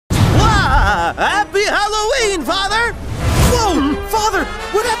Halloween, Father! Whoa! Father,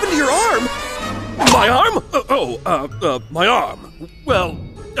 what happened to your arm? My arm? My arm. Well,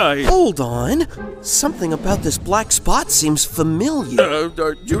 Hold on. Something about this black spot seems familiar.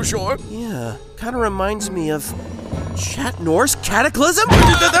 Are you sure? Yeah, kind of reminds me of Chat Norse Cataclysm?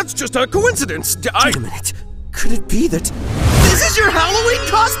 That's just a coincidence. Wait a minute. Could it be that this is your Halloween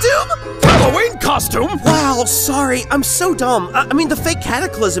costume? Halloween costume? Wow, sorry, I'm so dumb. I mean, the fake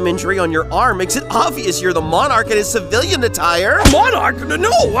cataclysm injury on your arm makes it obvious you're the monarch in his civilian attire. Monarch?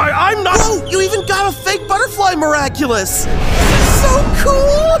 No, I'm not. Whoa, you even got a fake butterfly miraculous. So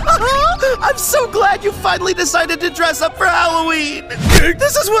cool! I'm so glad you finally decided to dress up for Halloween.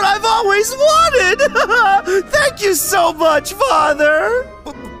 This is what I've always wanted. Thank you so much, Father.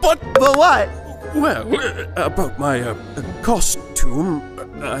 But what? Well, about my costume,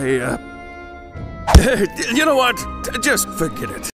 you know what? Just forget it.